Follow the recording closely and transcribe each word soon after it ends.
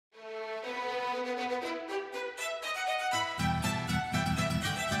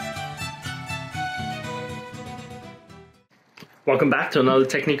Welcome back to another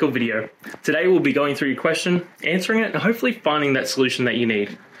technical video. Today we'll be going through your question, answering it, and hopefully finding that solution that you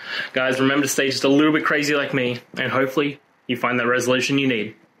need. Guys, remember to stay just a little bit crazy like me, and hopefully you find that resolution you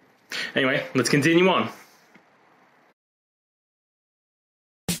need. Anyway, let's continue on.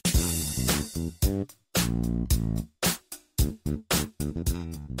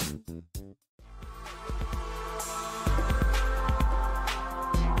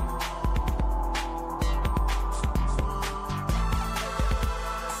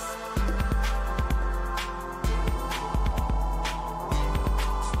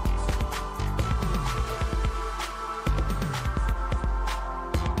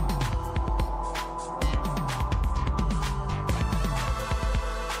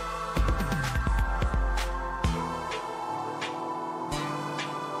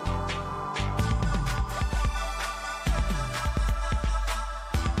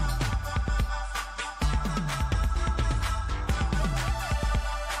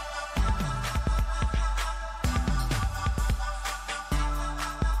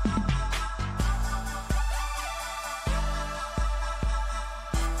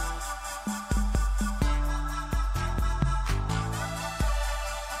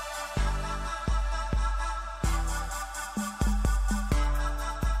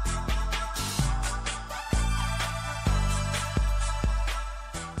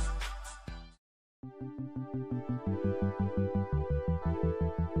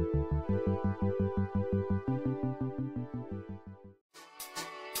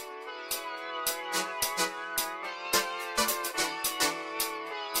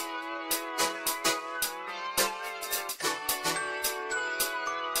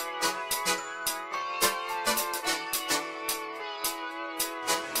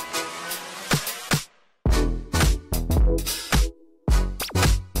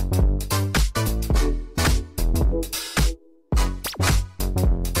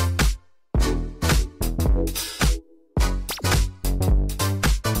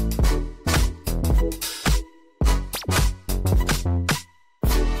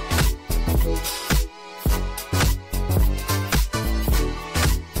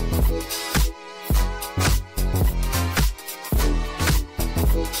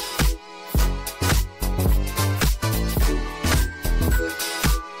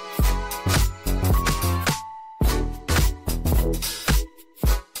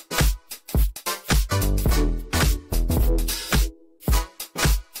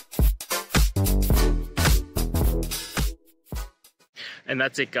 And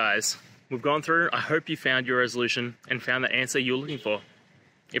that's it, guys. We've gone through. I hope you found your resolution and found the answer you're looking for.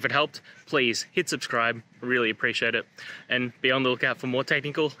 If it helped, please hit subscribe. I really appreciate it. And be on the lookout for more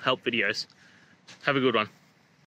technical help videos. Have a good one.